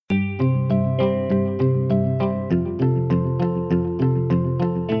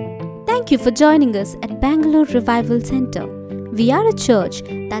Thank you for joining us at Bangalore Revival Center. We are a church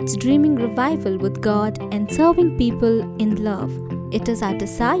that's dreaming revival with God and serving people in love. It is our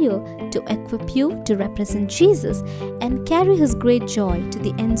desire to equip you to represent Jesus and carry His great joy to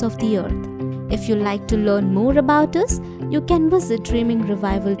the ends of the earth. If you'd like to learn more about us, you can visit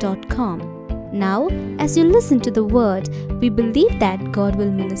dreamingrevival.com. Now, as you listen to the word, we believe that God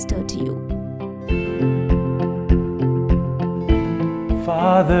will minister to you.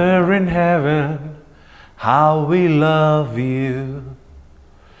 Father in heaven, how we love you.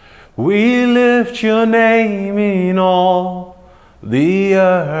 We lift your name in all the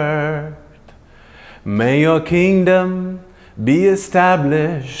earth. May your kingdom be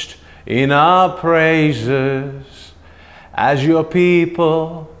established in our praises as your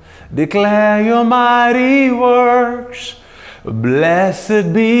people declare your mighty works.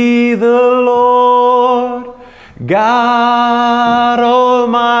 Blessed be the Lord God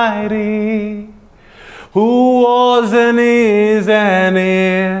Almighty, who was and is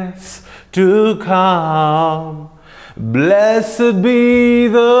to come. Blessed be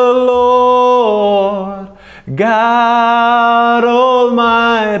the Lord God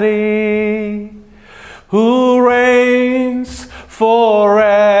Almighty, who reigns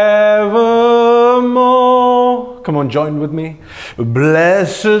forevermore. Come on, join with me.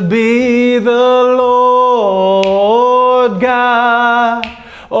 Blessed be the Lord God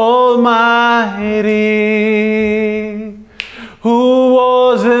Almighty, who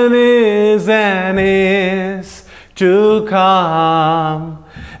was and is to come.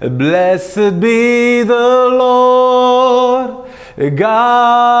 Blessed be the Lord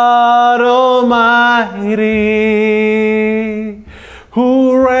God Almighty,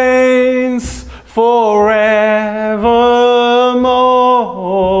 who reigns forevermore.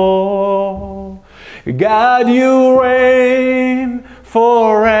 God, you reign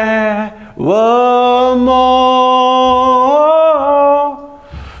forevermore.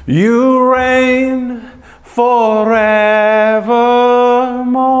 You reign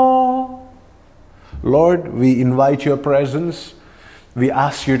forevermore. Lord, we invite your presence. We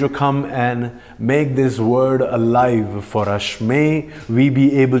ask you to come and make this word alive for us. May we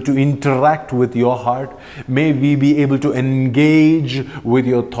be able to interact with your heart. May we be able to engage with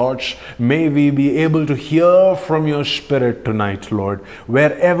your thoughts. May we be able to hear from your spirit tonight, Lord.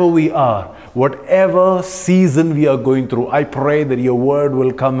 Wherever we are, whatever season we are going through, I pray that your word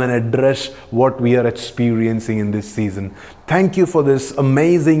will come and address what we are experiencing in this season. Thank you for this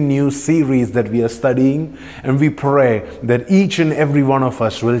amazing new series that we are studying, and we pray that each and every one of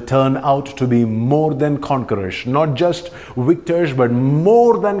us will turn out to be more than conquerors, not just victors, but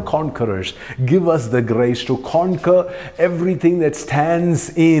more than conquerors. Give us the grace to conquer everything that stands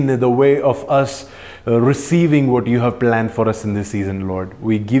in the way of us receiving what you have planned for us in this season, Lord.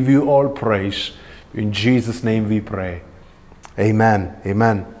 We give you all praise. In Jesus' name we pray. Amen.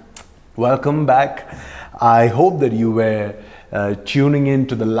 Amen. Welcome back. I hope that you were tuning in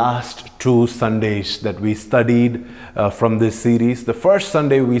to the last 2 Sundays that we studied from this series. The first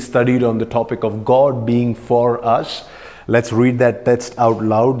Sunday we studied on the topic of God being for us. Let's read that text out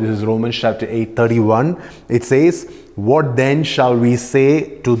loud. This is Romans chapter 8:31. It says, "What then shall we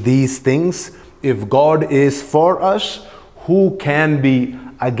say to these things? If God is for us, who can be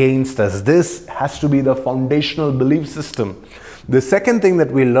against us?" This has to be the foundational belief system. The second thing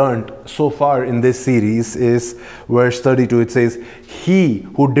that we learned so far in this series is verse 32. It says, "He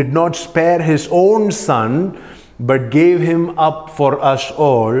who did not spare his own son, but gave him up for us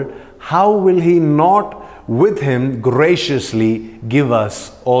all, how will he not with him graciously give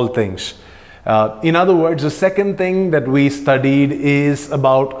us all things?" In other words, the second thing that we studied is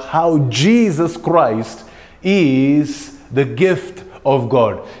about how Jesus Christ is the gift of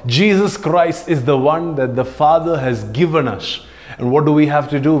God. Jesus Christ is the one that the Father has given us. And what do we have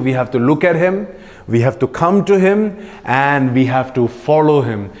to do? We have to look at Him, we have to come to Him, and we have to follow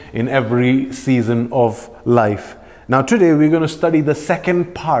Him in every season of life. Now today we're going to study the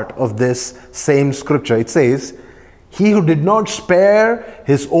second part of this same scripture. It says, "He who did not spare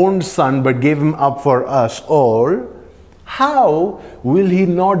his own son but gave him up for us all, how will he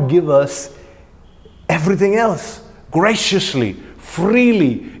not give us everything else? Graciously,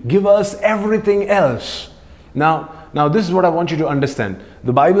 freely give us everything else." Now this is what I want you to understand.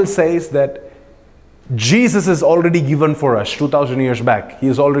 The Bible says that Jesus is already given for us 2,000 years back. He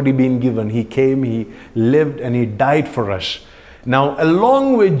has already been given. He came, He lived, and He died for us. Now,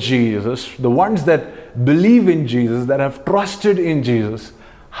 along with Jesus, the ones that believe in Jesus, that have trusted in Jesus,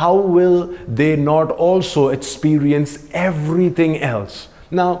 how will they not also experience everything else?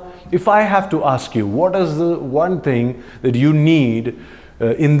 Now, if I have to ask you, what is the one thing that you need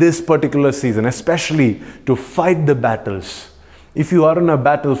in this particular season, especially to fight the battles. If you are in a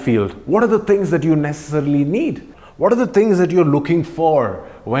battlefield, what are the things that you necessarily need? What are the things that you're looking for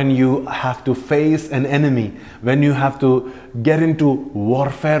when you have to face an enemy, when you have to get into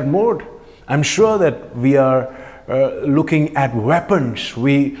warfare mode? I'm sure that we are looking at weapons.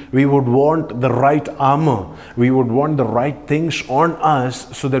 We would want the right armor. We would want the right things on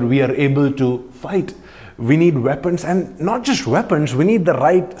us so that we are able to fight. We need weapons, and not just weapons, we need the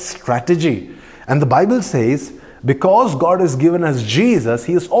right strategy. And the Bible says, because God has given us Jesus,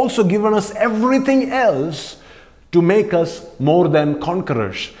 He has also given us everything else to make us more than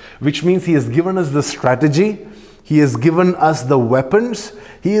conquerors, which means He has given us the strategy, He has given us the weapons,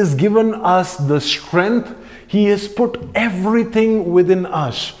 He has given us the strength, He has put everything within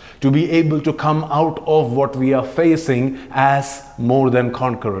us to be able to come out of what we are facing as more than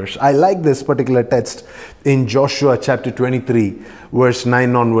conquerors. I like this particular text in Joshua chapter 23, verse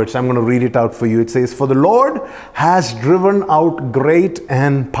 9 onwards. I'm going to read it out for you. It says, "For the Lord has driven out great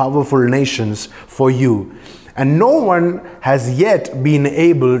and powerful nations for you, and no one has yet been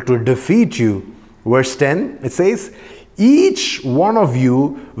able to defeat you." Verse 10, it says, "Each one of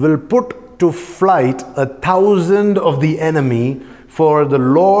you will put to flight 1,000 of the enemy, for the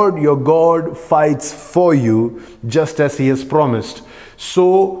Lord your God fights for you, just as He has promised.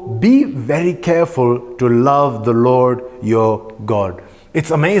 So be very careful to love the Lord your God." It's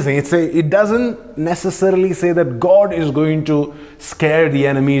amazing. It doesn't necessarily say that God is going to scare the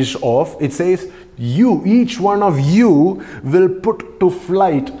enemies off. It says, each one of you will put to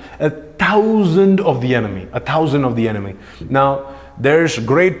flight 1,000 of the enemy. 1,000 of the enemy. Now, there's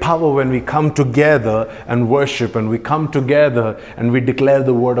great power when we come together and worship, and we come together and we declare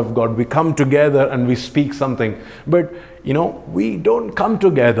the word of God. We come together and we speak something. But, we don't come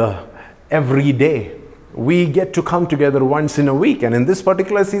together every day. We get to come together once in a week. And in this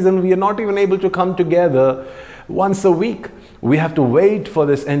particular season, we are not even able to come together once a week. We have to wait for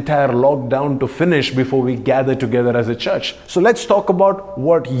this entire lockdown to finish before we gather together as a church. So let's talk about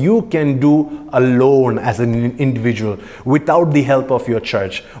what you can do alone as an individual, without the help of your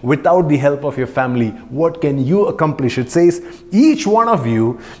church, without the help of your family. What can you accomplish? It says, each one of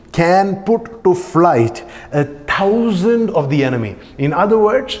you can put to flight 1,000 of the enemy. In other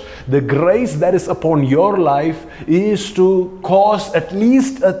words, the grace that is upon your life is to cause at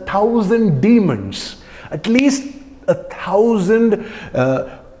least 1,000 demons, at least 1,000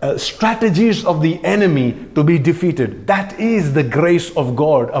 strategies of the enemy to be defeated. That is the grace of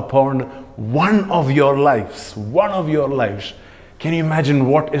God upon one of your lives. One of your lives. Can you imagine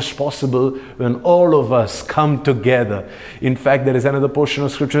what is possible when all of us come together? In fact, there is another portion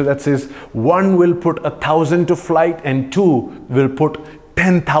of scripture that says, one will put 1,000 to flight and two will put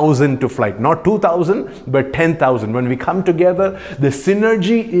 10,000 to flight. Not 2,000, but 10,000. When we come together, the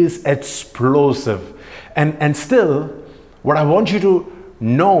synergy is explosive. And still, what I want you to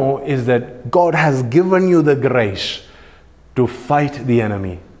know is that God has given you the grace to fight the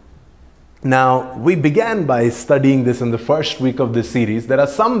enemy. Now, we began by studying this in the first week of this series. There are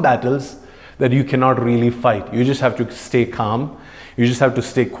some battles that you cannot really fight. You just have to stay calm. You just have to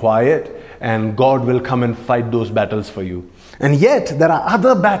stay quiet, and God will come and fight those battles for you. And yet, there are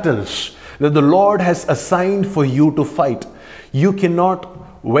other battles that the Lord has assigned for you to fight. You cannot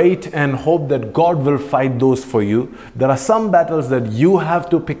wait and hope that God will fight those for you. There are some battles that you have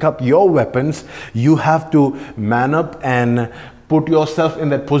to pick up your weapons. You have to man up and put yourself in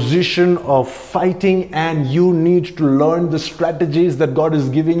that position of fighting, and you need to learn the strategies that God is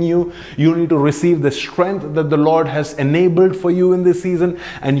giving you. You need to receive the strength that the Lord has enabled for you in this season,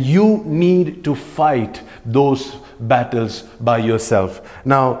 and you need to fight those battles by yourself.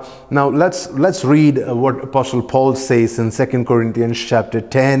 Now let's read what Apostle Paul says in 2 Corinthians chapter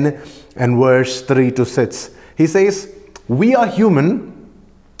 10 and verse 3 to 6. He says, "We are human,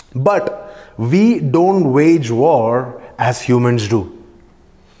 but we don't wage war as humans do."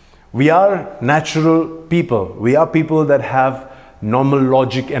 We are natural people. We are people that have normal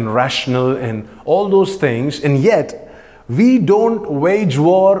logic and rational and all those things, and yet we don't wage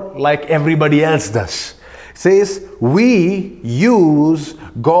war like everybody else does. It says, we use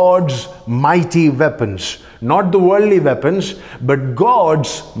God's mighty weapons, not the worldly weapons, but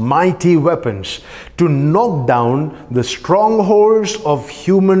God's mighty weapons to knock down the strongholds of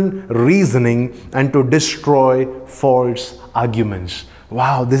human reasoning and to destroy false arguments.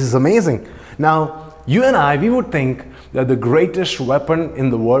 Wow, this is amazing. Now, you and I, we would think that the greatest weapon in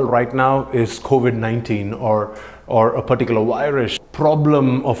the world right now is COVID-19 or a particular virus,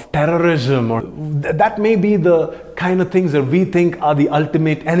 problem of terrorism, or that may be the kind of things that we think are the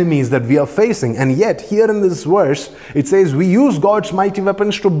ultimate enemies that we are facing. And yet, here in this verse, it says we use God's mighty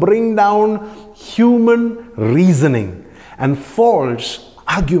weapons to bring down human reasoning and false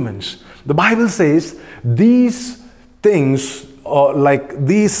arguments. The Bible says these things, like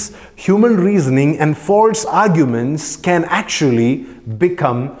these human reasoning and false arguments, can actually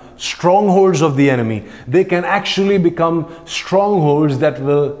become strongholds of the enemy. They can actually become strongholds that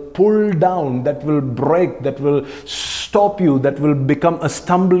will pull down, that will break, that will stop you, that will become a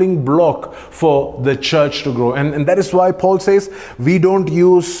stumbling block for the church to grow. And that is why Paul says we don't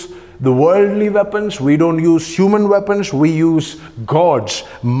use the worldly weapons, we don't use human weapons, we use God's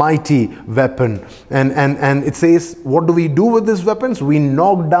mighty weapon. And it says, what do we do with these weapons? We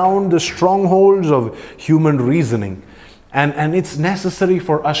knock down the strongholds of human reasoning. And it's necessary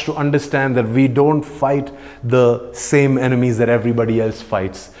for us to understand that we don't fight the same enemies that everybody else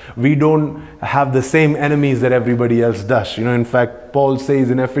fights. We don't have the same enemies that everybody else does. In fact, Paul says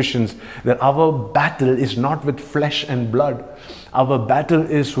in Ephesians that our battle is not with flesh and blood. Our battle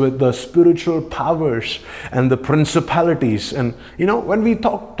is with the spiritual powers and the principalities. And when we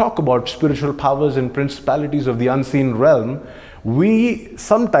talk about spiritual powers and principalities of the unseen realm, we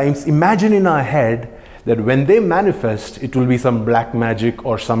sometimes imagine in our head that when they manifest, it will be some black magic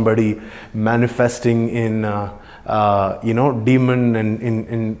or somebody manifesting in demon and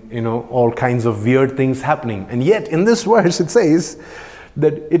in all kinds of weird things happening. And yet in this verse it says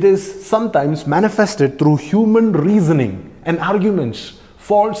that it is sometimes manifested through human reasoning and arguments,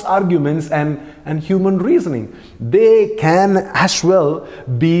 false arguments and human reasoning. They can as well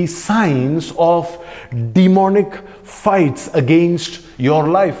be signs of demonic fights against your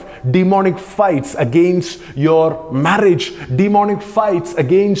life, demonic fights against your marriage, demonic fights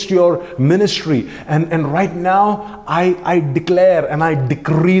against your ministry. And right now, I declare and I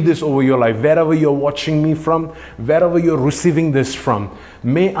decree this over your life. Wherever you're watching me from, wherever you're receiving this from,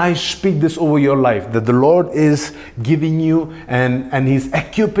 may I speak this over your life, that the Lord is giving you and He's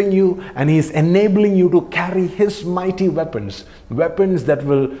equipping you and He's enabling you to carry His mighty weapons, weapons that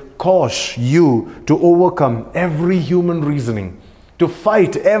will cause you to overcome every human reasoning, to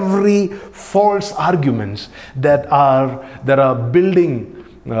fight every false arguments that are building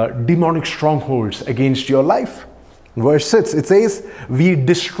demonic strongholds against your life. Verse 6, it says, we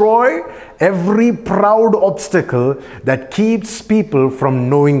destroy every proud obstacle that keeps people from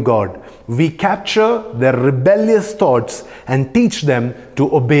knowing God. We capture their rebellious thoughts and teach them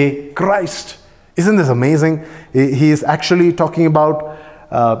to obey Christ. Isn't this amazing? He is actually talking about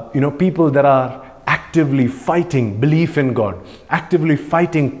people that are actively fighting belief in God, actively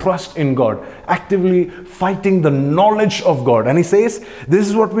fighting trust in God, actively fighting the knowledge of God. And he says, this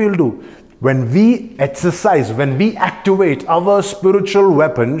is what we'll do. When we exercise, when we activate our spiritual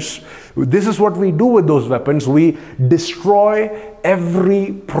weapons, this is what we do with those weapons. We destroy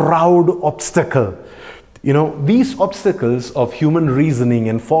every proud obstacle. These obstacles of human reasoning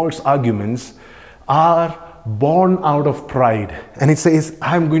and false arguments are born out of pride. And it says,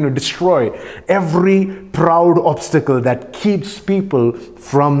 I'm going to destroy every proud obstacle that keeps people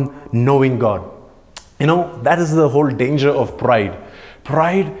from knowing God. That is the whole danger of pride.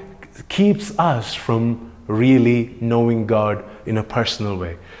 Pride keeps us from really knowing God in a personal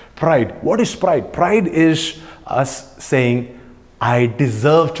way. Pride. What is pride? Pride is us saying, I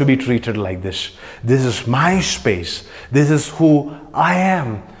deserve to be treated like this. This is my space. This is who I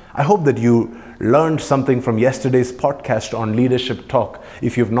am. I hope that you learned something from yesterday's podcast on Leadership Talk.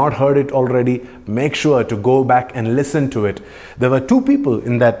 If you've not heard it already, make sure to go back and listen to it. There were two people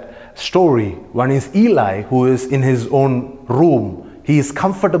in that story. One is Eli, who is in his own room. He is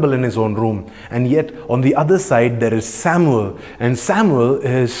comfortable in his own room. And yet on the other side, there is Samuel. And Samuel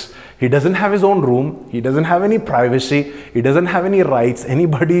he doesn't have his own room. He doesn't have any privacy. He doesn't have any rights,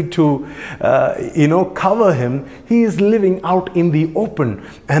 anybody to, cover him. He is living out in the open.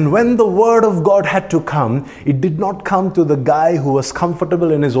 And when the word of God had to come, it did not come to the guy who was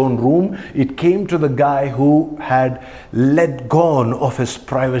comfortable in his own room. It came to the guy who had let go of his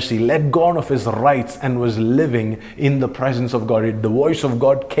privacy, let go of his rights, and was living in the presence of God. The voice of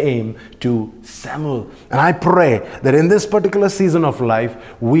God came to Samuel. And I pray that in this particular season of life,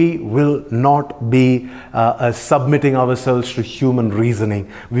 we will not be submitting ourselves to human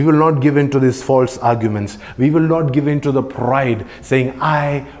reasoning. We will not give in to these false arguments. We will not give in to the pride saying,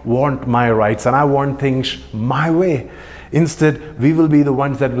 I want my rights and I want things my way. Instead, we will be the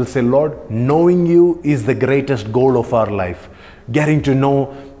ones that will say, Lord, knowing you is the greatest goal of our life. Getting to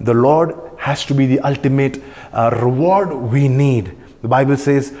know the Lord has to be the ultimate reward we need. The Bible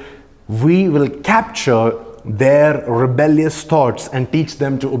says we will capture their rebellious thoughts and teach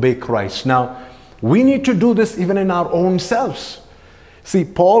them to obey Christ. Now, we need to do this even in our own selves. See,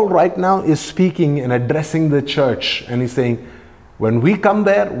 Paul right now is speaking and addressing the church, and he's saying, when we come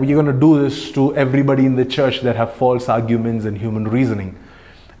there, we're going to do this to everybody in the church that have false arguments and human reasoning.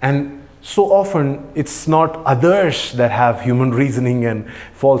 And so often, it's not others that have human reasoning and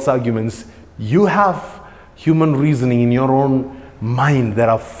false arguments. You have human reasoning in your own mind that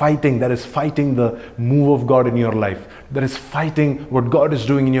is fighting the move of God in your life, that is fighting what God is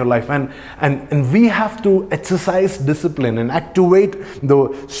doing in your life. And we have to exercise discipline and activate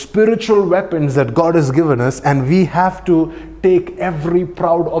the spiritual weapons that God has given us, and we have to take every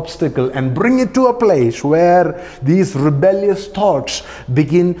proud obstacle and bring it to a place where these rebellious thoughts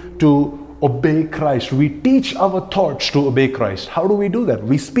begin to obey Christ. We teach our thoughts to obey Christ. How do we do that?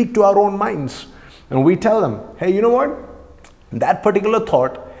 We speak to our own minds and we tell them, hey, you know what? That particular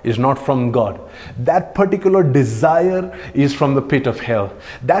thought is not from God. That particular desire is from the pit of hell.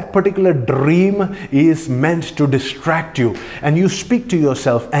 That particular dream is meant to distract you. And you speak to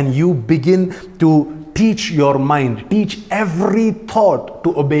yourself and you begin to teach your mind, teach every thought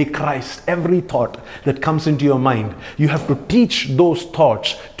to obey Christ. Every thought that comes into your mind, you have to teach those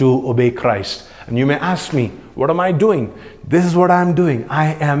thoughts to obey Christ. And you may ask me, what am I doing? This is what I'm doing.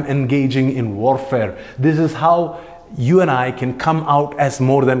 I am engaging in warfare. This is how you and I can come out as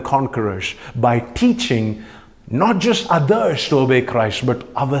more than conquerors, by teaching not just others to obey Christ,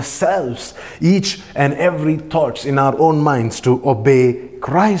 but ourselves, each and every thoughts in our own minds to obey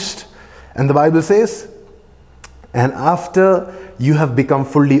Christ. And the Bible says, and after you have become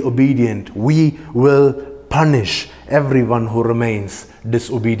fully obedient, we will punish everyone who remains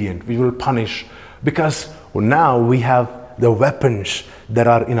disobedient. We will punish, because now we have the weapons that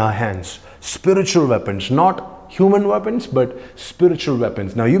are in our hands, spiritual weapons, not human weapons, but spiritual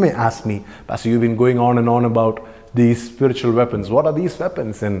weapons. Now you may ask me, Pastor, you've been going on and on about these spiritual weapons. What are these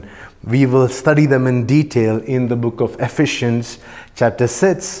weapons? And we will study them in detail in the book of Ephesians chapter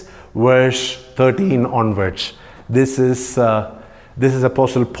 6, verse 13 onwards. This is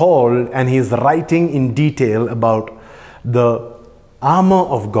Apostle Paul, and he is writing in detail about the armor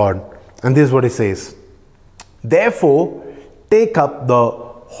of God. And this is what he says. Therefore, take up the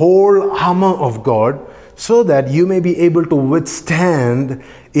whole armor of God, so that you may be able to withstand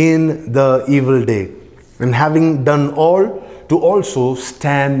in the evil day, and having done all, to also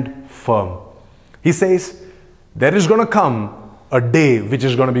stand firm. He says, there is going to come a day which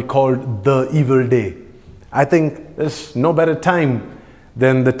is going to be called the evil day. I think there's no better time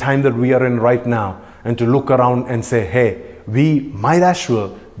than the time that we are in right now, and to look around and say, hey, we might as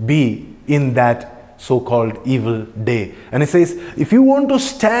well be in that so-called evil day. And it says, if you want to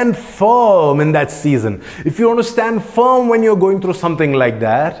stand firm in that season, if you want to stand firm when you're going through something like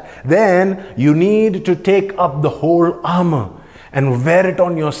that, then you need to take up the whole armor and wear it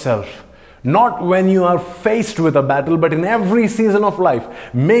on yourself. Not when you are faced with a battle, but in every season of life.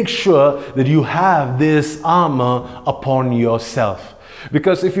 Make sure that you have this armor upon yourself.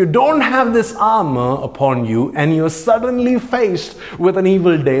 Because if you don't have this armor upon you and you're suddenly faced with an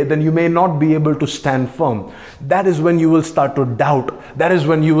evil day, then you may not be able to stand firm. That is when you will start to doubt. That is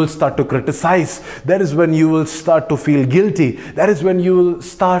when you will start to criticize. That is when you will start to feel guilty. That is when you will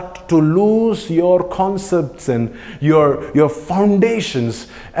start to lose your concepts and your foundations.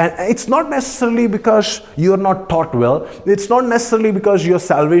 And it's not necessarily because you're not taught well. It's not necessarily because your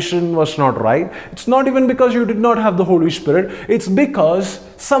salvation was not right. It's not even because you did not have the Holy Spirit. It's because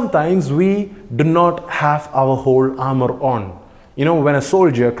sometimes we do not have our whole armor on. You know, when a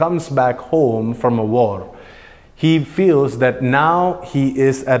soldier comes back home from a war, he feels that now he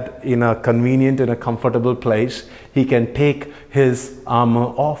is in a convenient and a comfortable place. He can take his armor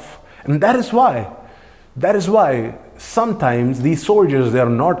off. And that is why sometimes these soldiers, they are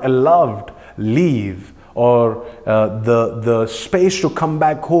not allowed leave or the space to come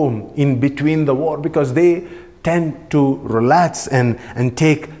back home in between the war, because they tend to relax and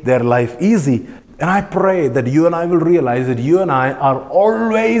take their life easy. And I pray that you and I will realize that you and I are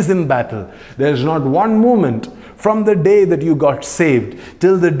always in battle. There's not one moment from the day that you got saved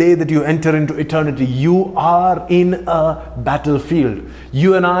till the day that you enter into eternity, you are in a battlefield.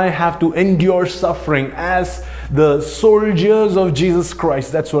 You and I have to endure suffering as the soldiers of Jesus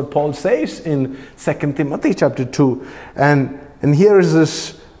Christ. That's what Paul says in 2 Timothy chapter 2. And here is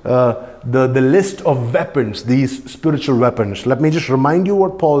this the list of weapons, these spiritual weapons. Let me just remind you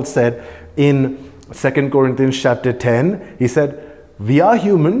what Paul said in 2 Corinthians chapter 10. He said, we are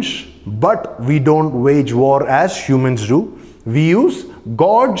humans, but we don't wage war as humans do. We use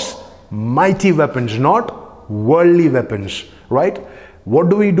God's mighty weapons, not worldly weapons, right? What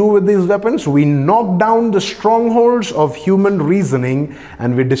do we do with these weapons? We knock down the strongholds of human reasoning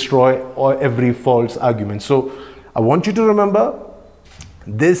and we destroy every false argument. So I want you to remember,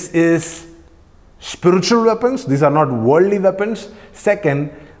 this is spiritual weapons. These are not worldly weapons.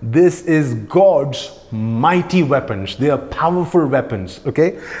 Second, this is God's mighty weapons. They are powerful weapons,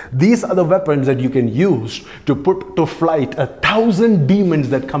 okay? These are the weapons that you can use to put to flight 1,000 demons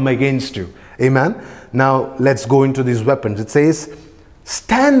that come against you. Amen? Now, let's go into these weapons. It says,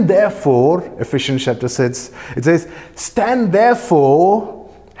 stand therefore, Ephesians chapter 6, it says, stand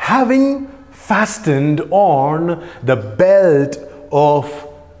therefore, having fastened on the belt of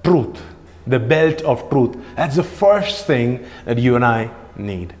truth. The belt of truth. That's the first thing that you and I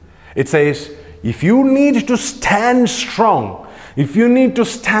need. It says, if you need to stand strong, if you need to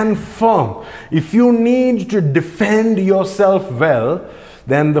stand firm, if you need to defend yourself well,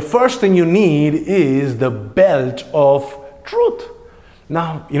 then the first thing you need is the belt of truth.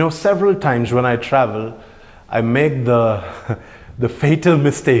 Now, several times when I travel, I make the fatal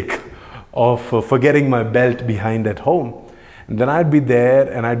mistake of forgetting my belt behind at home. And then I'd be there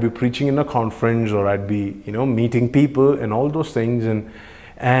and I'd be preaching in a conference, or I'd be, meeting people and all those things,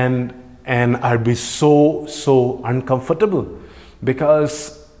 and I'd be so uncomfortable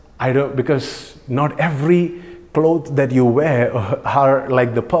because not every clothes that you wear are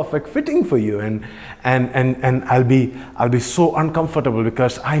like the perfect fitting for you, and I'll be so uncomfortable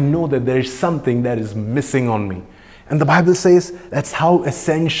because I know that there is something that is missing on me. And the Bible says that's how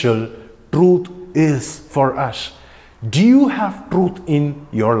essential truth is for us. Do you have truth in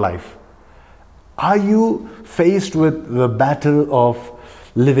your life? Are you faced with the battle of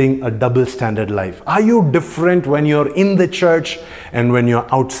living a double standard life? Are you different when you're in the church and when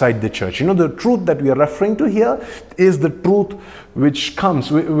you're outside the church? The truth that we are referring to here is the truth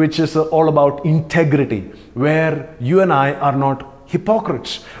which is all about integrity, where you and I are not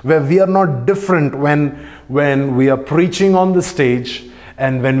hypocrites, where we are not different when we are preaching on the stage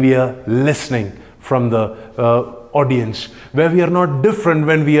and when we are listening from the audience, where we are not different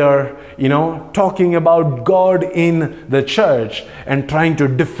when we are talking about God in the church and trying to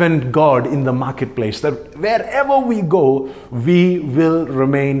defend God in the marketplace. That wherever we go, we will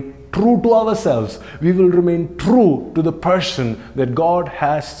remain true to ourselves. We will remain true to the person that God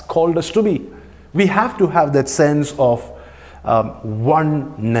has called us to be. We have to have that sense of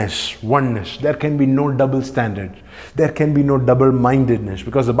oneness. There can be no double standard. There can be no double-mindedness,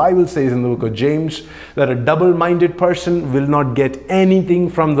 because the Bible says in the book of James that a double-minded person will not get anything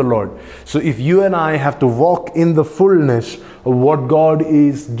from the Lord. So if you and I have to walk in the fullness of what God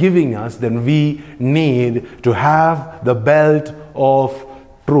is giving us, then we need to have the belt of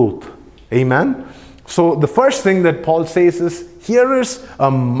truth. Amen? So the first thing that Paul says is, here is a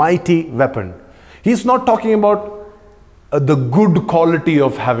mighty weapon. He's not talking about the good quality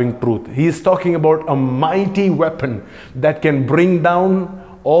of having truth. He is talking about a mighty weapon that can bring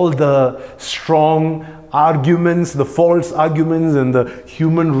down all the strong arguments, the false arguments, and the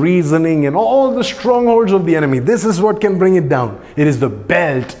human reasoning and all the strongholds of the enemy. This is what can bring it down. It is the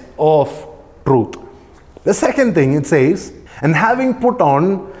belt of truth. The second thing it says, and having put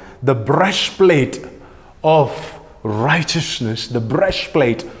on the breastplate of righteousness, the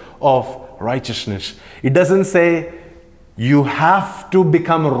breastplate of righteousness. It doesn't say you have to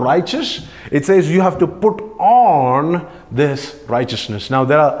become righteous. It says you have to put on this righteousness. Now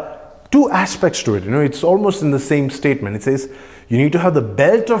there are two aspects to it. It's almost in the same statement. It says you need to have the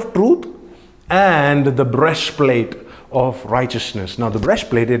belt of truth and the breastplate of righteousness. Now the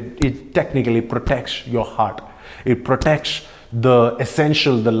breastplate, it technically protects your heart. It protects the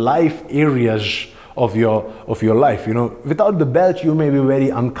essential, the life areas of your life. Without the belt you may be very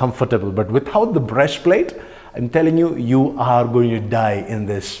uncomfortable, but without the breastplate, I'm telling you, you are going to die in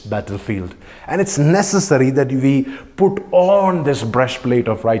this battlefield. And it's necessary that we put on this breastplate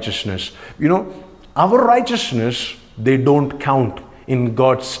of righteousness. Our righteousness, they don't count in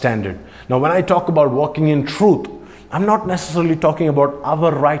God's standard. Now, when I talk about walking in truth, I'm not necessarily talking about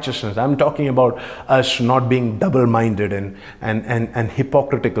our righteousness. I'm talking about us not being double-minded and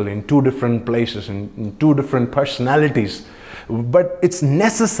hypocritical in two different places, in two different personalities. But it's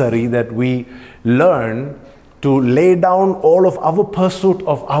necessary that we learn to lay down all of our pursuit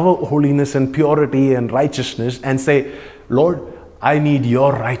of our holiness and purity and righteousness and say, Lord, I need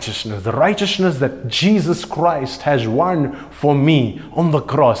your righteousness, the righteousness that Jesus Christ has won for me on the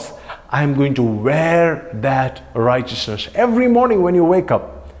cross. I'm going to wear that righteousness. Every morning when you wake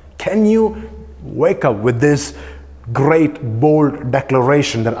up, can you wake up with this great bold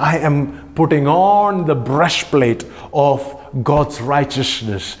declaration that I am putting on the breastplate of God's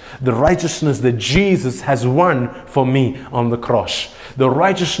righteousness, the righteousness that Jesus has won for me on the cross, the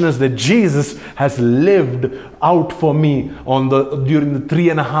righteousness that Jesus has lived out for me during the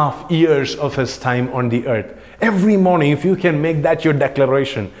 3.5 years of his time on the earth. Every morning, if you can make that your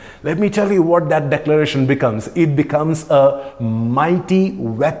declaration, let me tell you what that declaration becomes. It becomes a mighty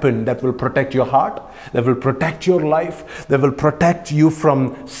weapon that will protect your heart, that will protect your life, that will protect you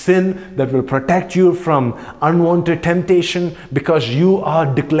from sin, that will protect you from unwanted temptation, because you are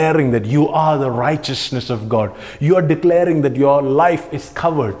declaring that you are the righteousness of God. You are declaring that your life is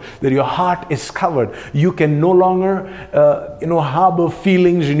covered, that your heart is covered. You can no longer harbor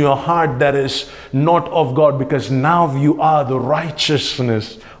feelings in your heart that is not of God, because now you are the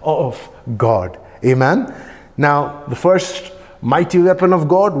righteousness of God. Amen. Now, the first mighty weapon of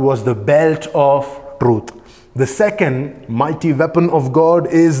God was the belt of truth. The second mighty weapon of God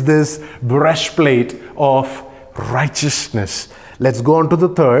is this breastplate of righteousness. Let's go on to the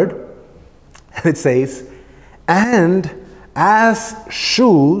third. It says, and as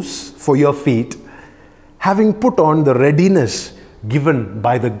shoes for your feet, having put on the readiness given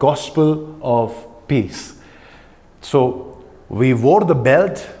by the gospel of peace. So we wore the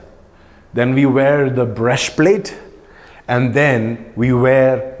belt, then we wear the breastplate, and then we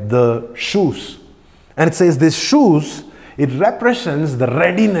wear the shoes. And it says these shoes, it represents the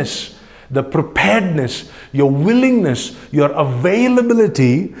readiness, the preparedness, your willingness, your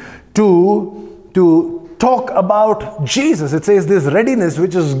availability to talk about Jesus. It says this readiness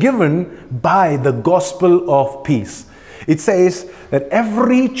which is given by the gospel of peace. It says that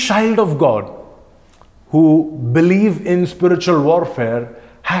every child of God who believe in spiritual warfare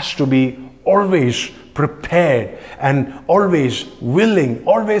has to be always prepared and always willing,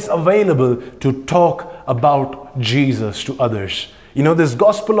 always available to talk about Jesus to others. You know, this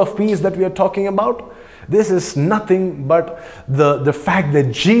gospel of peace that we are talking about, this is nothing but the fact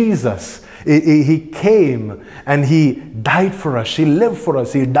that Jesus, he came and he died for us. He lived for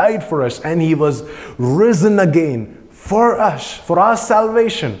us. He died for us, and he was risen again for us, for our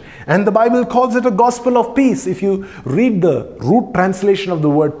salvation. And the Bible calls it a gospel of peace. If you read the root translation of the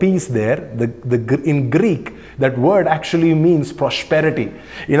word peace there, in Greek, that word actually means prosperity.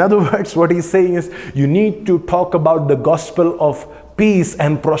 In other words, what he's saying is you need to talk about the gospel of peace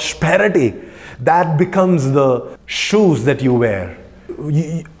and prosperity. That becomes the shoes that you wear.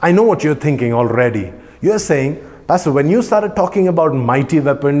 I know what you're thinking already. You're saying, Pastor, when you started talking about mighty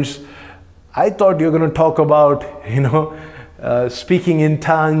weapons, I thought you were going to talk about, speaking in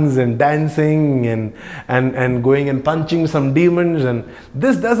tongues and dancing and going and punching some demons. And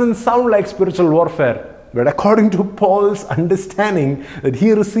this doesn't sound like spiritual warfare. But according to Paul's understanding that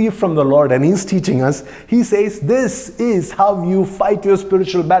he received from the Lord and he's teaching us, he says this is how you fight your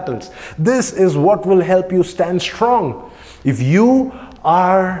spiritual battles. This is what will help you stand strong. If you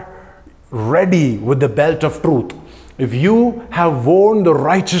are ready with the belt of truth, if you have worn the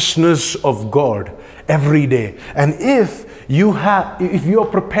righteousness of God every day, and if you are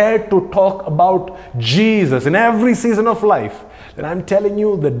prepared to talk about Jesus in every season of life, then I'm telling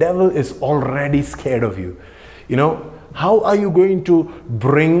you, the devil is already scared of you. How are you going to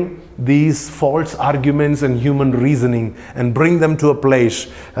bring these false arguments and human reasoning and bring them to a place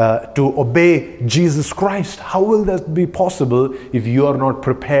to obey Jesus Christ? How will that be possible if you are not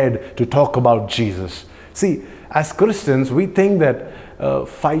prepared to talk about Jesus? See, as Christians, we think that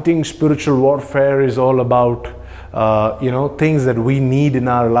fighting spiritual warfare is all about things that we need in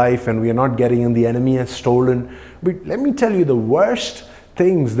our life and we are not getting and the enemy has stolen. But let me tell you, the worst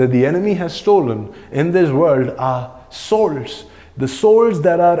things that the enemy has stolen in this world are souls. The souls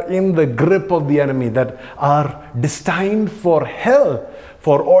that are in the grip of the enemy, that are destined for hell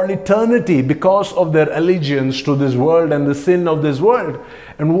for all eternity because of their allegiance to this world and the sin of this world.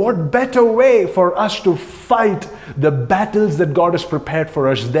 And what better way for us to fight the battles that God has prepared for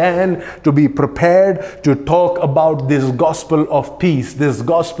us than to be prepared to talk about this gospel of peace, this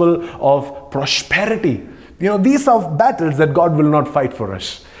gospel of prosperity. These are battles that God will not fight for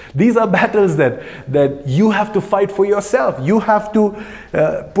us. These are battles that you have to fight for yourself. You have to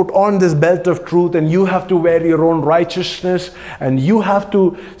put on this belt of truth, and you have to wear your own righteousness, and you have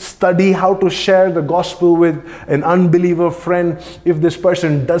to study how to share the gospel with an unbeliever friend. If this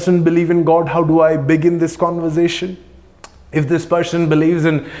person doesn't believe in God, how do I begin this conversation? If this person believes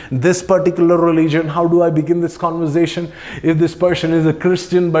in this particular religion, how do I begin this conversation? If this person is a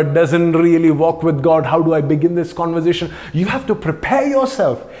Christian but doesn't really walk with God, how do I begin this conversation? You have to prepare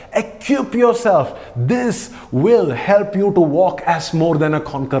yourself Equip yourself. This will help you to walk as more than a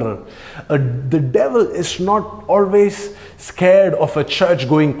conqueror. The devil is not always scared of a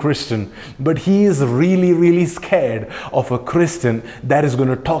church-going Christian, but he is really, really scared of a Christian that is going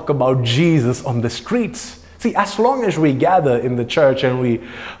to talk about Jesus on the streets. See, as long as we gather in the church and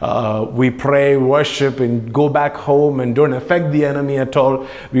we pray, worship, and go back home and don't affect the enemy at all,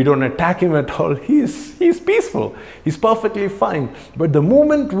 we don't attack him at all, he's peaceful. He's perfectly fine. But the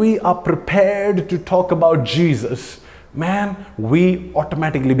moment we are prepared to talk about Jesus, man, we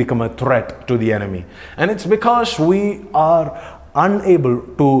automatically become a threat to the enemy. And it's because we are unable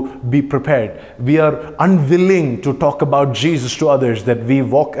to be prepared. We are unwilling to talk about Jesus to others, that we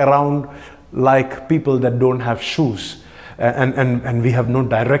walk around like people that don't have shoes, and we have no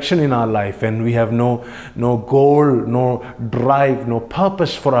direction in our life, and we have no goal, no drive, no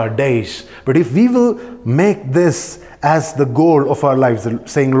purpose for our days. But if we will make this as the goal of our lives,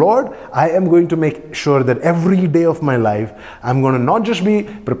 saying, Lord, I am going to make sure that every day of my life I'm going to not just be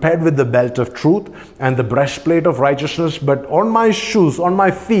prepared with the belt of truth and the breastplate of righteousness, but on my shoes, on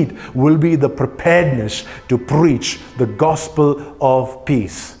my feet will be the preparedness to preach the gospel of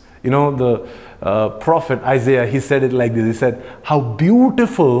peace. You know, the prophet Isaiah, he said it like this. He said, how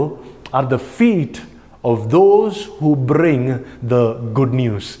beautiful are the feet of those who bring the good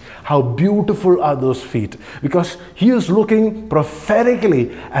news. How beautiful are those feet. Because he is looking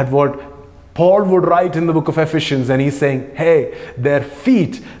prophetically at what Paul would write in the book of Ephesians, and he's saying, hey, their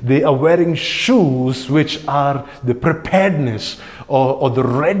feet, they are wearing shoes which are the preparedness or the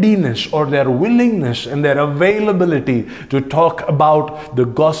readiness or their willingness and their availability to talk about the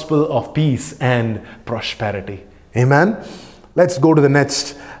gospel of peace and prosperity. Amen. Let's go to the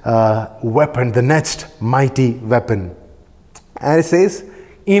next weapon, the next mighty weapon. And it says,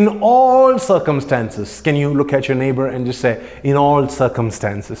 in all circumstances. Can you look at your neighbor and just say, in all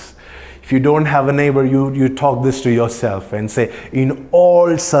circumstances? If you don't have a neighbor, you talk this to yourself and say, in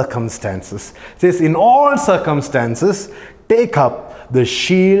all circumstances. It says, in all circumstances, take up the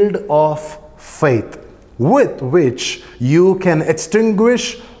shield of faith, with which you can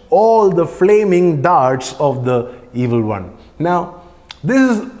extinguish all the flaming darts of the evil one. Now,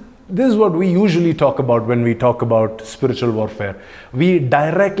 this is what we usually talk about when we talk about spiritual warfare. We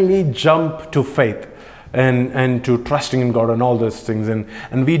directly jump to faith and to trusting in God and all those things.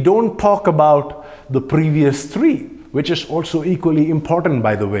 And we don't talk about the previous three, which is also equally important,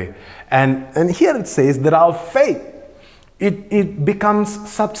 by the way. And here it says that our faith, it becomes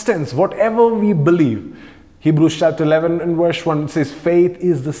substance, whatever we believe. Hebrews chapter 11 and verse 1 says, faith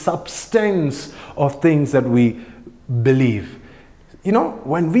is the substance of things that we believe. You know,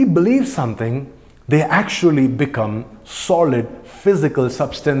 when we believe something, they actually become solid physical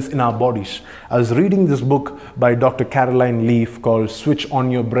substance in our bodies. I was reading this book by Dr. Caroline Leaf called Switch on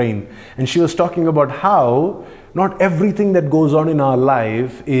Your Brain. And she was talking about how not everything that goes on in our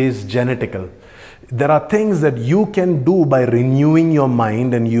life is genetical. There are things that you can do by renewing your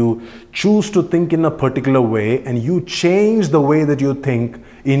mind, and you choose to think in a particular way, and you change the way that you think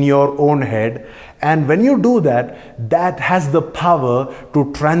in your own head. And when you do that, that has the power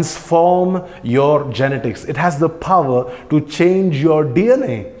to transform your genetics. It has the power to change your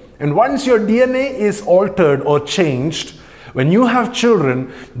DNA. And once your DNA is altered or changed, when you have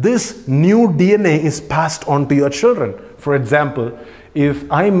children, this new DNA is passed on to your children. For example, if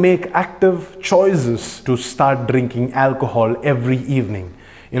I make active choices to start drinking alcohol every evening,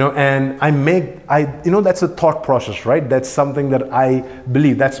 and that's a thought process, right? That's something that I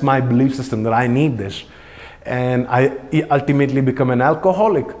believe. That's my belief system, that I need this. And I ultimately become an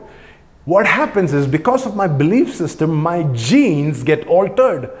alcoholic. What happens is, because of my belief system, my genes get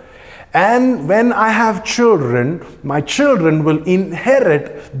altered. And when I have children, my children will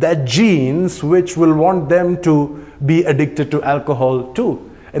inherit that genes which will want them to be addicted to alcohol too.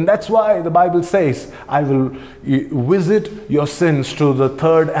 And that's why the Bible says, I will visit your sins to the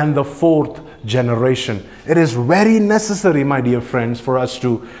third and the fourth generation. It is very necessary, my dear friends, for us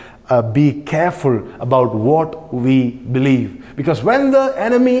to be careful about what we believe. Because when the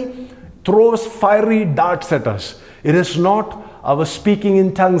enemy throws fiery darts at us, it is not our speaking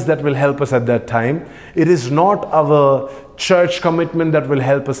in tongues that will help us at that time. It is not our church commitment that will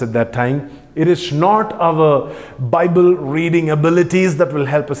help us at that time. It is not our Bible reading abilities that will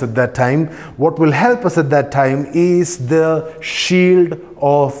help us at that time. What will help us at that time is the shield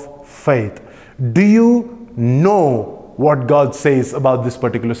of faith. Do you know what God says about this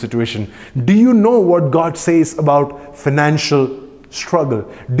particular situation? Do you know what God says about financial struggle?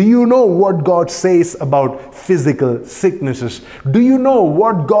 Do you know what God says about physical sicknesses? Do you know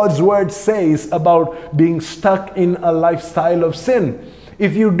what God's word says about being stuck in a lifestyle of sin?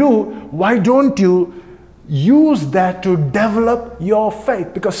 If you do, why don't you use that to develop your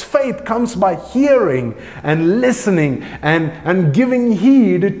faith? Because faith comes by hearing and listening and giving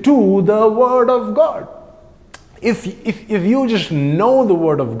heed to the Word of God. If you just know the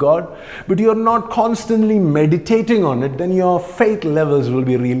Word of God, but you're not constantly meditating on it, then your faith levels will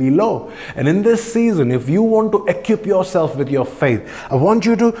be really low. And in this season, if you want to equip yourself with your faith, I want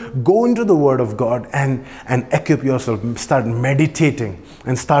you to go into the Word of God and equip yourself, start meditating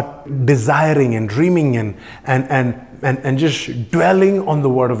and start desiring and dreaming and just dwelling on the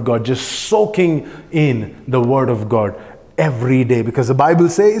Word of God, just soaking in the Word of God every day. Because the Bible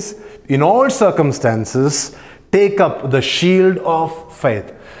says, in all circumstances, take up the shield of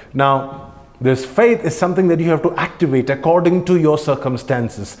faith. Now, this faith is something that you have to activate according to your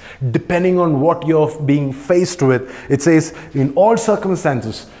circumstances, depending on what you're being faced with. It says, in all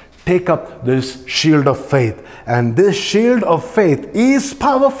circumstances, take up this shield of faith. And this shield of faith is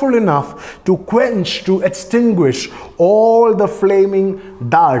powerful enough to quench, to extinguish all the flaming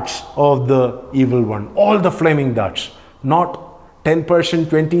darts of the evil one. All the flaming darts. Not 10%,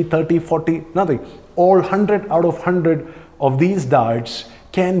 20, 30, 40, nothing. All 100 out of 100 of these darts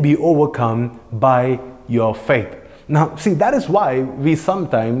can be overcome by your faith. Now, see, that is why we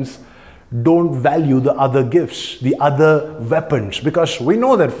sometimes don't value the other gifts, the other weapons, because we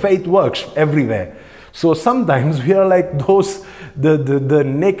know that faith works everywhere. So sometimes we are like the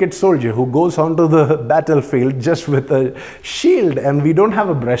naked soldier who goes onto the battlefield just with a shield, and we don't have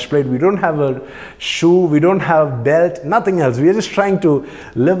a breastplate, we don't have a shoe, we don't have belt, nothing else. We are just trying to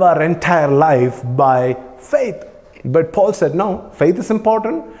live our entire life by faith. But Paul said, no, faith is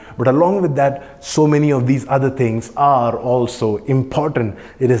important, but along with that, so many of these other things are also important.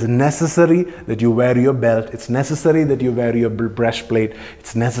 It is necessary that you wear your belt. It's necessary that you wear your breastplate.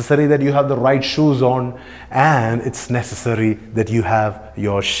 It's necessary that you have the right shoes on. And it's necessary that you have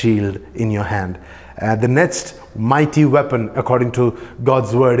your shield in your hand. The next mighty weapon, according to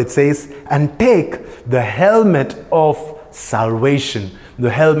God's word, it says, and take the helmet of salvation. The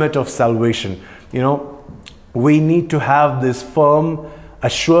helmet of salvation. You know, we need to have this firm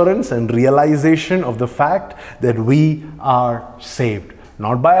assurance and realization of the fact that we are saved,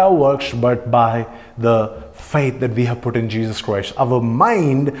 not by our works, but by the faith that we have put in Jesus Christ. Our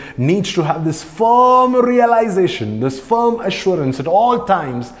mind needs to have this firm realization, this firm assurance at all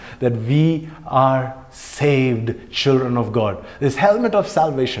times that we are saved children of God. This helmet of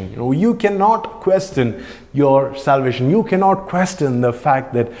salvation, you cannot question your salvation. You cannot question the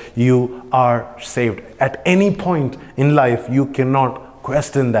fact that you are saved. At any point in life, you cannot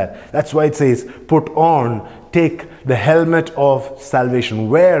question that. That's why it says, put on, take the helmet of salvation.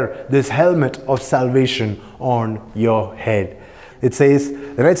 Wear this helmet of salvation on your head. It says,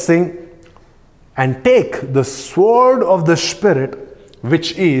 let's sing, and take the sword of the Spirit,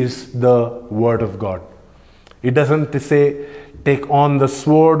 which is the Word of God. It doesn't say, take on the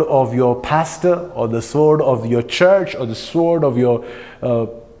sword of your pastor or the sword of your church or the sword of your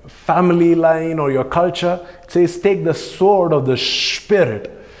family line or your culture. It says, take the sword of the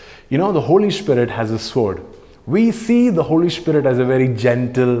Spirit. The Holy Spirit has a sword. We see the Holy Spirit as a very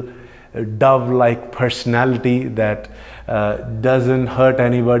gentle, dove-like personality that doesn't hurt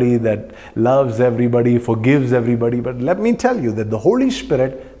anybody, that loves everybody, forgives everybody. But let me tell you that the Holy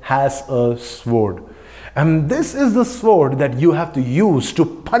Spirit has a sword. And this is the sword that you have to use to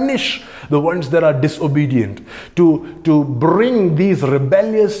punish the ones that are disobedient, to bring these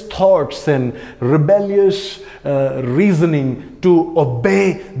rebellious thoughts and rebellious reasoning to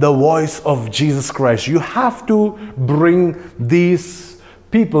obey the voice of Jesus Christ. You have to bring these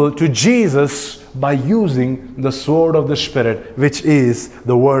people to Jesus by using the sword of the Spirit, which is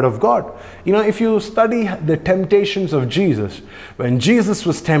the Word of God. If you study the temptations of Jesus, when Jesus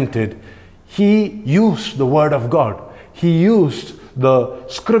was tempted, he used the Word of God. He used the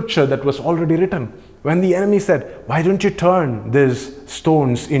scripture that was already written. When the enemy said, why don't you turn these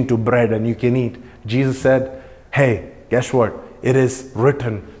stones into bread and you can eat? Jesus said, hey, guess what? It is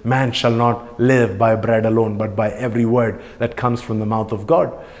written, man shall not live by bread alone, but by every word that comes from the mouth of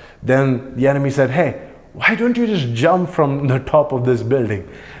God. Then the enemy said, hey, why don't you just jump from the top of this building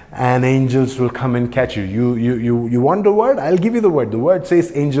and angels will come and catch you? You want the word? I'll give you the word. The word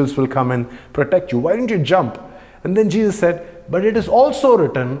says angels will come and protect you. Why don't you jump? And then Jesus said, but it is also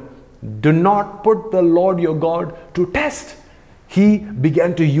written, do not put the Lord your God to test. He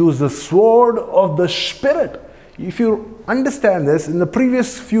began to use the sword of the Spirit. If you understand this, in the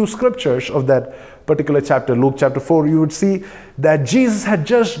previous few scriptures of that particular chapter, Luke chapter 4, you would see that Jesus had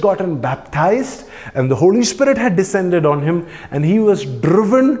just gotten baptized and the Holy Spirit had descended on him and he was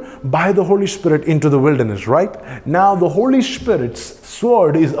driven by the Holy Spirit into the wilderness, right? Now the Holy Spirit's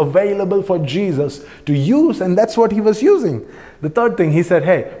sword is available for Jesus to use, and that's what he was using. The third thing, he said,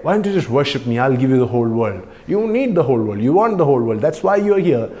 hey, why don't you just worship me? I'll give you the whole world. You need the whole world. You want the whole world. That's why you're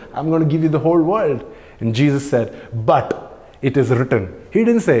here. I'm going to give you the whole world. And Jesus said, but it is written. He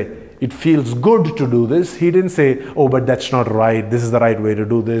didn't say, it feels good to do this. He didn't say, oh, but that's not right. This is the right way to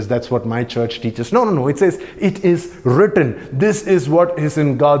do this. That's what my church teaches. No. It says, it is written. This is what is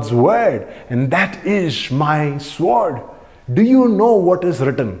in God's word. And that is my sword. Do you know what is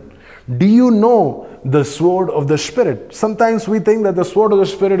written? Do you know the sword of the Spirit? Sometimes we think that the sword of the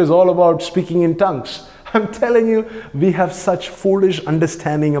Spirit is all about speaking in tongues. I'm telling you, we have such foolish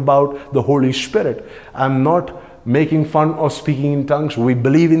understanding about the Holy Spirit. I'm not making fun of speaking in tongues. We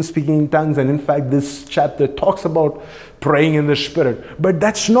believe in speaking in tongues, and in fact this chapter talks about praying in the Spirit. But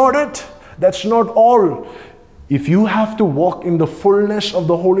that's not it. That's not all. If you have to walk in the fullness of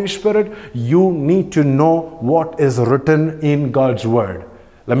the Holy Spirit, you need to know what is written in God's word.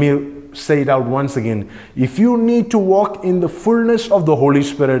 Let me say it out once again. If you need to walk in the fullness of the Holy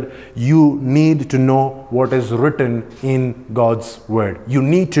Spirit, you need to know what is written in God's word. You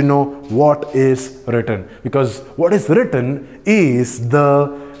need to know what is written, because what is written is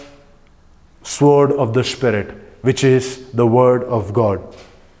the sword of the Spirit, which is the word of God.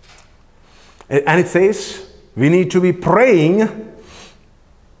 And it says we need to be praying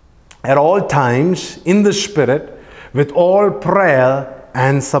at all times in the Spirit with all prayer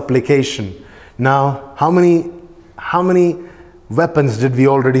and supplication. Now, how many weapons did we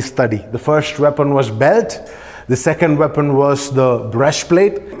already study? The first weapon was belt. The second weapon was the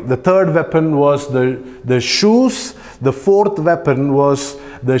breastplate. The third weapon was the shoes. The fourth weapon was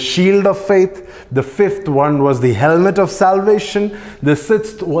the shield of faith. The fifth one was the helmet of salvation. The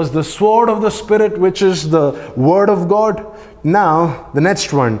sixth was the sword of the Spirit, which is the word of God. Now, the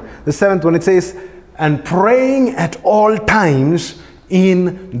next one, the seventh one, it says, and praying at all times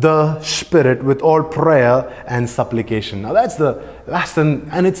in the Spirit with all prayer and supplication. Now that's the last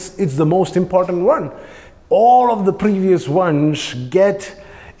and it's the most important one. All of the previous ones get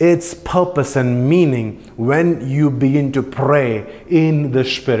its purpose and meaning when you begin to pray in the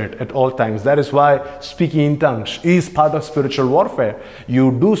Spirit at all times. That is why speaking in tongues is part of spiritual warfare.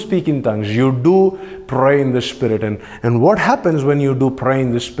 You do speak in tongues, you do pray in the Spirit, and what happens when you do pray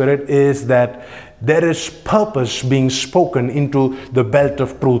in the Spirit is that there is purpose being spoken into the belt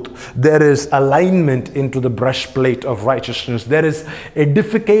of truth. There is alignment into the breastplate of righteousness. There is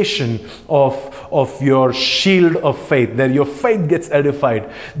edification of your shield of faith. That your faith gets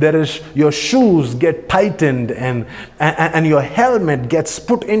edified. There is your shoes get tightened and your helmet gets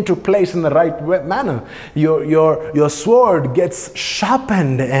put into place in the right manner. Your sword gets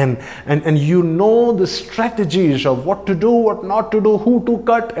sharpened and you know the strategies of what to do, what not to do, who to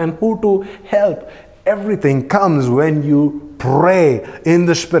cut and who to help. Everything comes when you pray in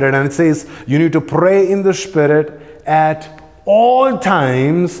the Spirit. And it says you need to pray in the Spirit at all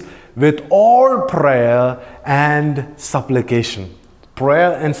times with all prayer and supplication.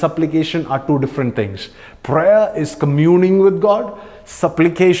 Prayer and supplication are two different things. Prayer is communing with God.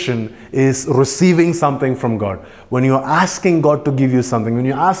 Supplication is receiving something from God. When you're asking God to give you something, when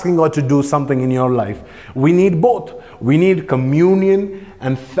you're asking God to do something in your life, we need both. We need communion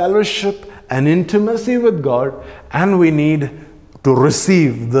and fellowship and intimacy with God, and we need to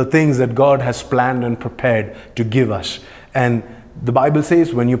receive the things that God has planned and prepared to give us. And the Bible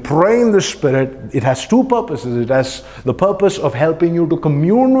says when you pray in the Spirit, it has two purposes. It has the purpose of helping you to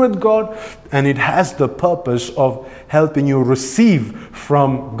commune with God, and it has the purpose of helping you receive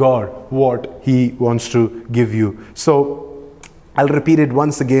from God what He wants to give you. So I'll repeat it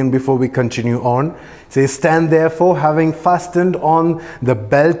once again before we continue on. It says, stand therefore, having fastened on the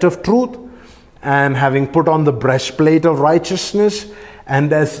belt of truth, and having put on the breastplate of righteousness,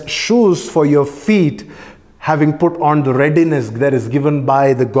 and as shoes for your feet, having put on the readiness that is given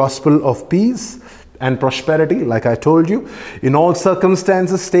by the gospel of peace and prosperity, like I told you. In all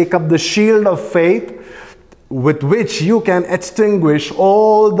circumstances, take up the shield of faith, with which you can extinguish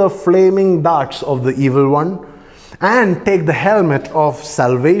all the flaming darts of the evil one, and take the helmet of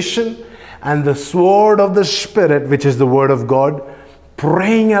salvation and the sword of the Spirit, which is the word of God,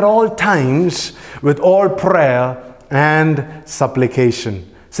 praying at all times with all prayer and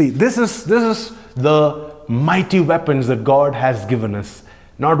supplication. See, this is the mighty weapons that God has given us.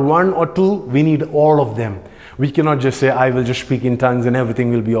 Not one or two, we need all of them. We cannot just say, I will just speak in tongues and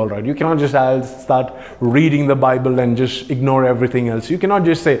everything will be all right. You cannot just start reading the Bible and just ignore everything else. You cannot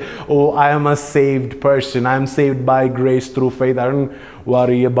just say, oh, I am a saved person. I am saved by grace through faith. I don't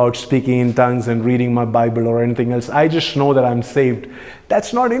worry about speaking in tongues and reading my Bible or anything else. I just know that I'm saved.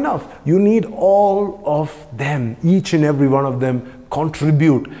 That's not enough. You need all of them, each and every one of them,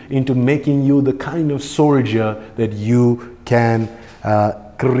 contribute into making you the kind of soldier that you can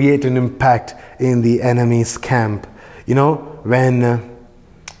create an impact in the enemy's camp. You know, when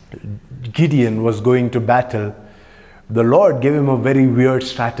Gideon was going to battle, the Lord gave him a very weird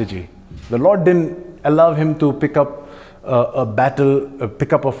strategy. The Lord didn't allow him to pick up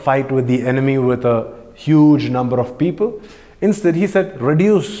a fight with the enemy with a huge number of people. Instead, he said,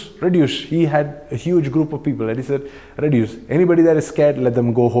 reduce. He had a huge group of people, and he said, reduce. Anybody that is scared, let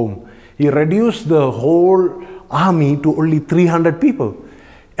them go home. He reduced the whole army to only 300 people.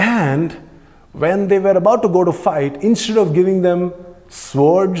 And when they were about to go to fight, instead of giving them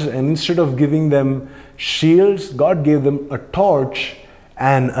swords and instead of giving them shields, God gave them a torch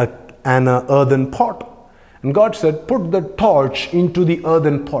and an earthen pot. And God said, put the torch into the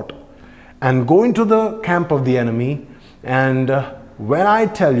earthen pot and go into the camp of the enemy. And when I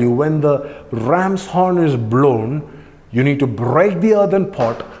tell you, when the ram's horn is blown, you need to break the earthen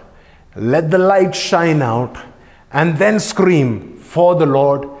pot, let the light shine out, and then scream for the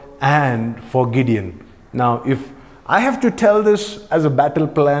Lord and for Gideon. Now, if I have to tell this as a battle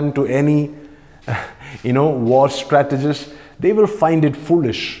plan to any, war strategist, they will find it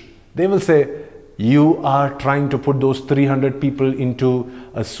foolish. They will say, you are trying to put those 300 people into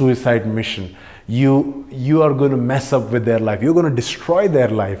a suicide mission. You are going to mess up with their life. You're going to destroy their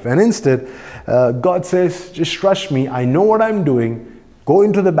life. And instead, God says, just trust me. I know what I'm doing. Go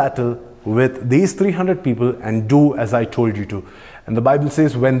into the battle with these 300 people and do as I told you to. And the Bible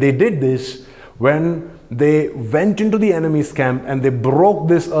says when they did this, when they went into the enemy's camp and they broke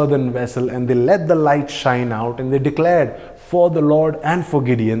this earthen vessel and they let the light shine out and they declared for the Lord and for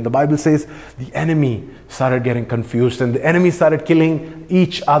Gideon, the Bible says the enemy started getting confused and the enemy started killing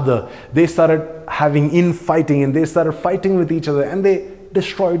each other. They started having infighting and they started fighting with each other and they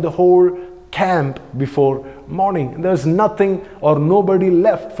destroyed the whole camp before morning. And there's nothing or nobody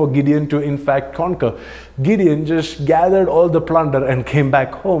left for Gideon to in fact conquer. Gideon just gathered all the plunder and came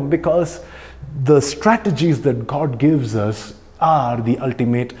back home because the strategies that God gives us are the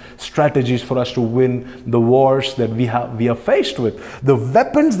ultimate strategies for us to win the wars that we are faced with. The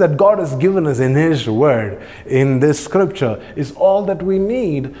weapons that God has given us in His Word, in this scripture, is all that we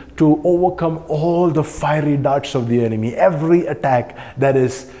need to overcome all the fiery darts of the enemy, every attack that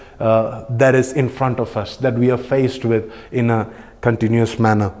is in front of us, that we are faced with in a continuous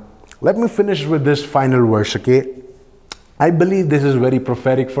manner. Let me finish with this final verse, okay? I believe this is very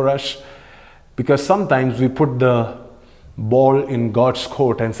prophetic for us because sometimes we put the ball in God's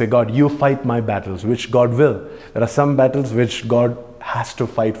court and say, God, you fight my battles, which God will. There are some battles which God has to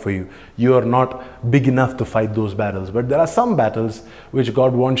fight for you. You are not big enough to fight those battles. But there are some battles which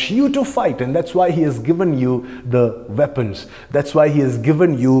God wants you to fight, and that's why He has given you the weapons. That's why He has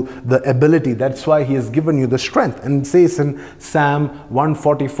given you the ability. That's why He has given you the strength. And it says in Psalm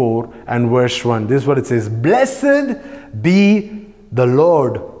 144 and verse 1, this is what it says: Blessed be the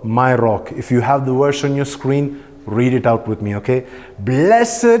Lord my rock. If you have the verse on your screen, read it out with me, okay?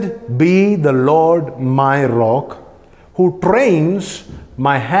 Blessed be the Lord my rock, who trains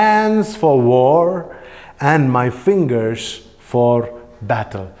my hands for war and my fingers for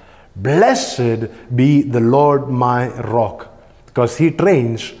battle. Blessed be the Lord my rock, because He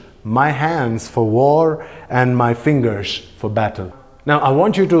trains my hands for war and my fingers for battle. Now, I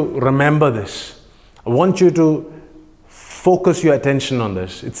want you to remember this. I want you to focus your attention on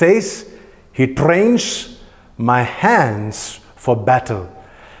this. It says, He trains my hands for battle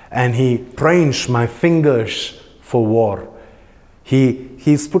and He trains my fingers for war.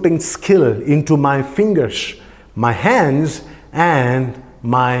 He's putting skill into my fingers, my hands and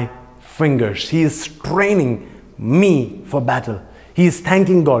my fingers. He is training me for battle. He's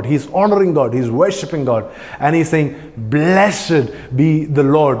thanking God, He's honoring God, He's worshiping God, and He's saying, blessed be the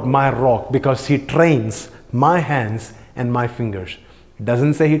Lord my rock, because He trains my hands and my fingers. It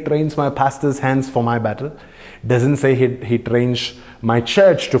doesn't say He trains my pastor's hands for my battle. It doesn't say he trains my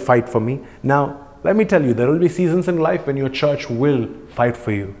church to fight for me. Now, let me tell you, there will be seasons in life when your church will fight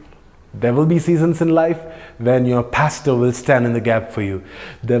for you. There will be seasons in life when your pastor will stand in the gap for you.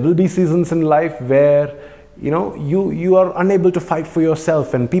 There will be seasons in life where you are unable to fight for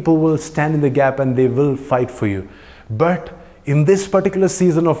yourself and people will stand in the gap and they will fight for you. But in this particular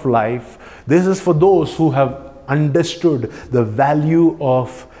season of life, this is for those who have understood the value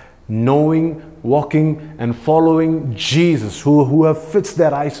of knowing, walking, and following Jesus, who have fixed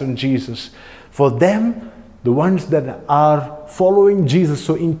their eyes on Jesus. For them, the ones that are following Jesus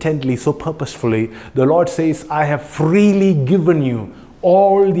so intently, so purposefully, the Lord says, I have freely given you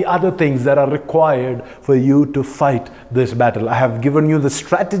all the other things that are required for you to fight this battle. I have given you the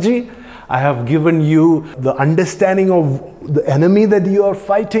strategy. I have given you the understanding of the enemy that you are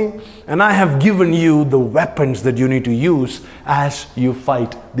fighting, and I have given you the weapons that you need to use as you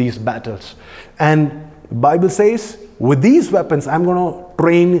fight these battles. And the Bible says, with these weapons, I'm going to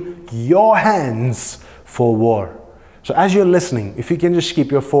train your hands for war. So as you're listening, if you can just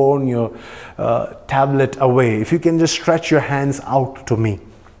keep your phone, your tablet away, if you can just stretch your hands out to me,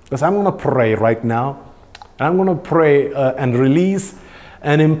 because I'm going to pray right now, and I'm going to pray and release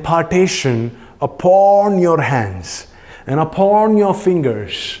an impartation upon your hands and upon your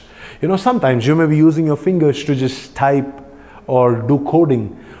fingers. You know, sometimes you may be using your fingers to just type or do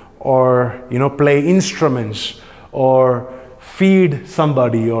coding or, play instruments or feed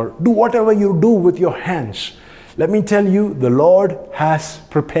somebody or do whatever you do with your hands. Let me tell you, the Lord has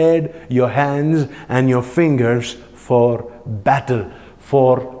prepared your hands and your fingers for battle,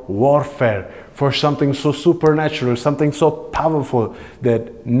 for warfare, for something so supernatural, something so powerful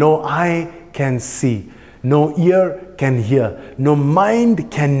that no eye can see, no ear can hear, no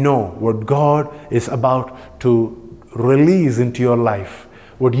mind can know what God is about to release into your life,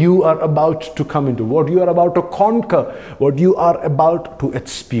 what you are about to come into, what you are about to conquer, what you are about to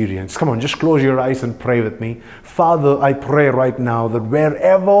experience. Come on, just close your eyes and pray with me. Father, I pray right now that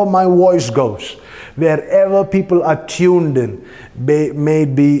wherever my voice goes, wherever people are tuned in, may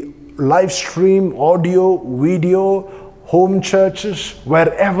it be live stream, audio, video, home churches,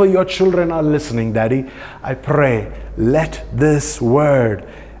 wherever your children are listening, Daddy, I pray, let this word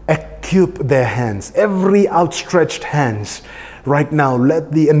equip their hands, every outstretched hands. Right now,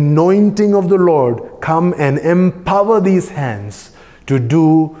 let the anointing of the Lord come and empower these hands to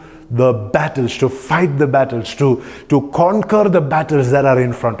do the battles, to fight the battles, to conquer the battles that are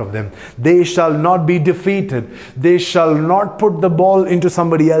in front of them. They shall not be defeated. They shall not put the ball into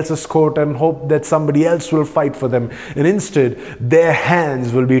somebody else's court and hope that somebody else will fight for them. And instead, their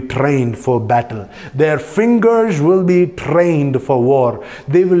hands will be trained for battle. Their fingers will be trained for war.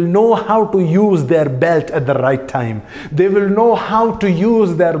 They will know how to use their belt at the right time. They will know how to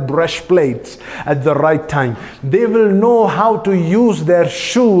use their breastplates at the right time. They will know how to use their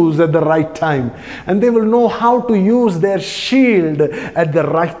shoes at the right time, and they will know how to use their shield at the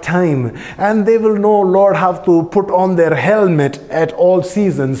right time, and they will know, Lord, how to put on their helmet at all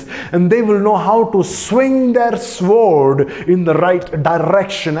seasons, and they will know how to swing their sword in the right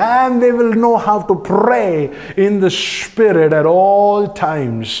direction, and they will know how to pray in the Spirit at all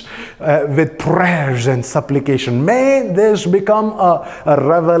times with prayers and supplication. May this become a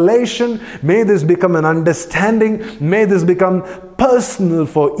revelation. May this become an understanding. May this become personal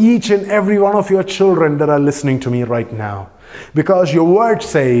for each and every one of your children that are listening to me right now. Because your word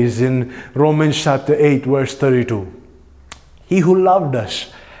says in Romans chapter 8 verse 32, He who loved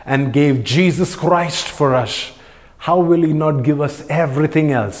us and gave Jesus Christ for us, how will He not give us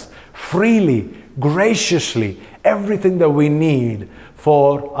everything else freely, graciously, everything that we need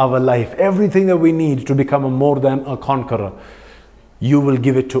for our life, everything that we need to become more than a conqueror? You will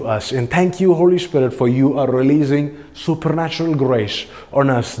give it to us. And thank you, Holy Spirit, for you are releasing supernatural grace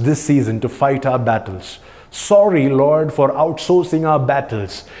on us this season to fight our battles. Sorry, Lord, for outsourcing our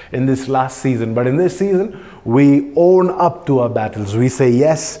battles in this last season. But in this season, we own up to our battles. We say,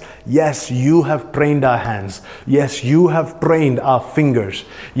 yes, yes, you have trained our hands. Yes, you have trained our fingers.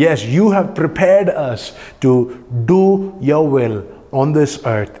 Yes, you have prepared us to do your will on this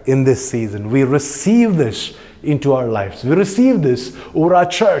earth in this season. We receive this into our lives. We receive this over our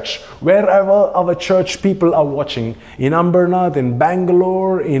church, wherever our church people are watching, in Ambernath, in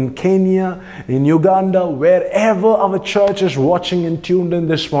Bangalore, in Kenya, in Uganda, wherever our church is watching and tuned in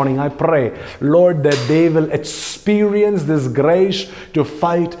this morning. I pray, Lord, that they will experience this grace to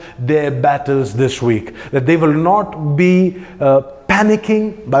fight their battles this week, that they will not be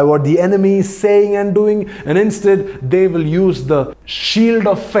panicking by what the enemy is saying and doing, and instead they will use the shield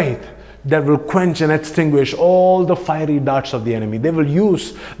of faith that will quench and extinguish all the fiery darts of the enemy. They will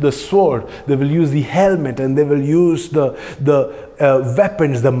use the sword, they will use the helmet, and they will use the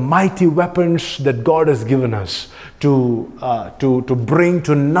weapons, the mighty weapons that God has given us to bring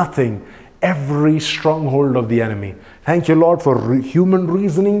to nothing every stronghold of the enemy. Thank you, Lord, for human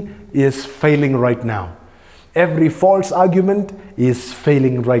reasoning is failing right now. Every false argument is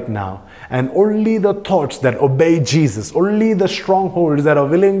failing right now. And only the thoughts that obey Jesus, only the strongholds that are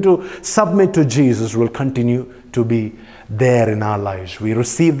willing to submit to Jesus will continue to be there in our lives. We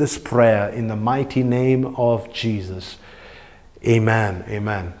receive this prayer in the mighty name of Jesus. Amen.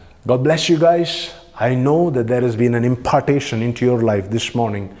 Amen. God bless you guys. I know that there has been an impartation into your life this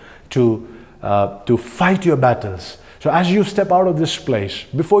morning to fight your battles. So as you step out of this place,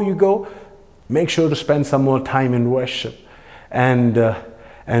 before you go, make sure to spend some more time in worship.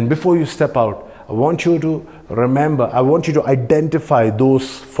 And before you step out, I want you to remember, I want you to identify those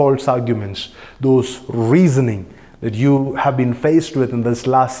false arguments, those reasoning that you have been faced with in this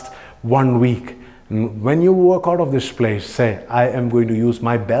last 1 week. And when you walk out of this place, say, I am going to use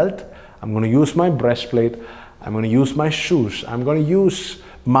my belt, I'm going to use my breastplate, I'm going to use my shoes, I'm going to use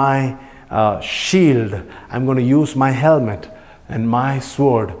my shield, I'm going to use my helmet and my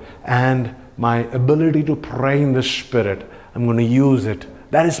sword and my ability to pray in the Spirit. I'm going to use it.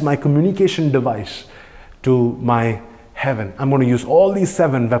 That is my communication device to my heaven. I'm going to use all these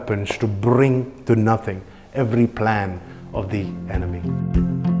 7 weapons to bring to nothing every plan of the enemy.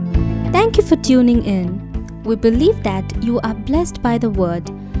 Thank you for tuning in. We believe that you are blessed by the word.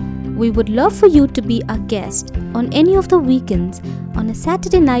 We would love for you to be our guest on any of the weekends on a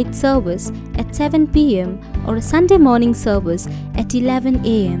Saturday night service at 7 p.m. or a Sunday morning service at 11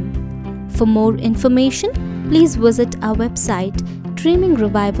 a.m. For more information, please visit our website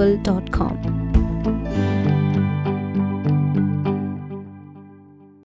dreamingrevival.com.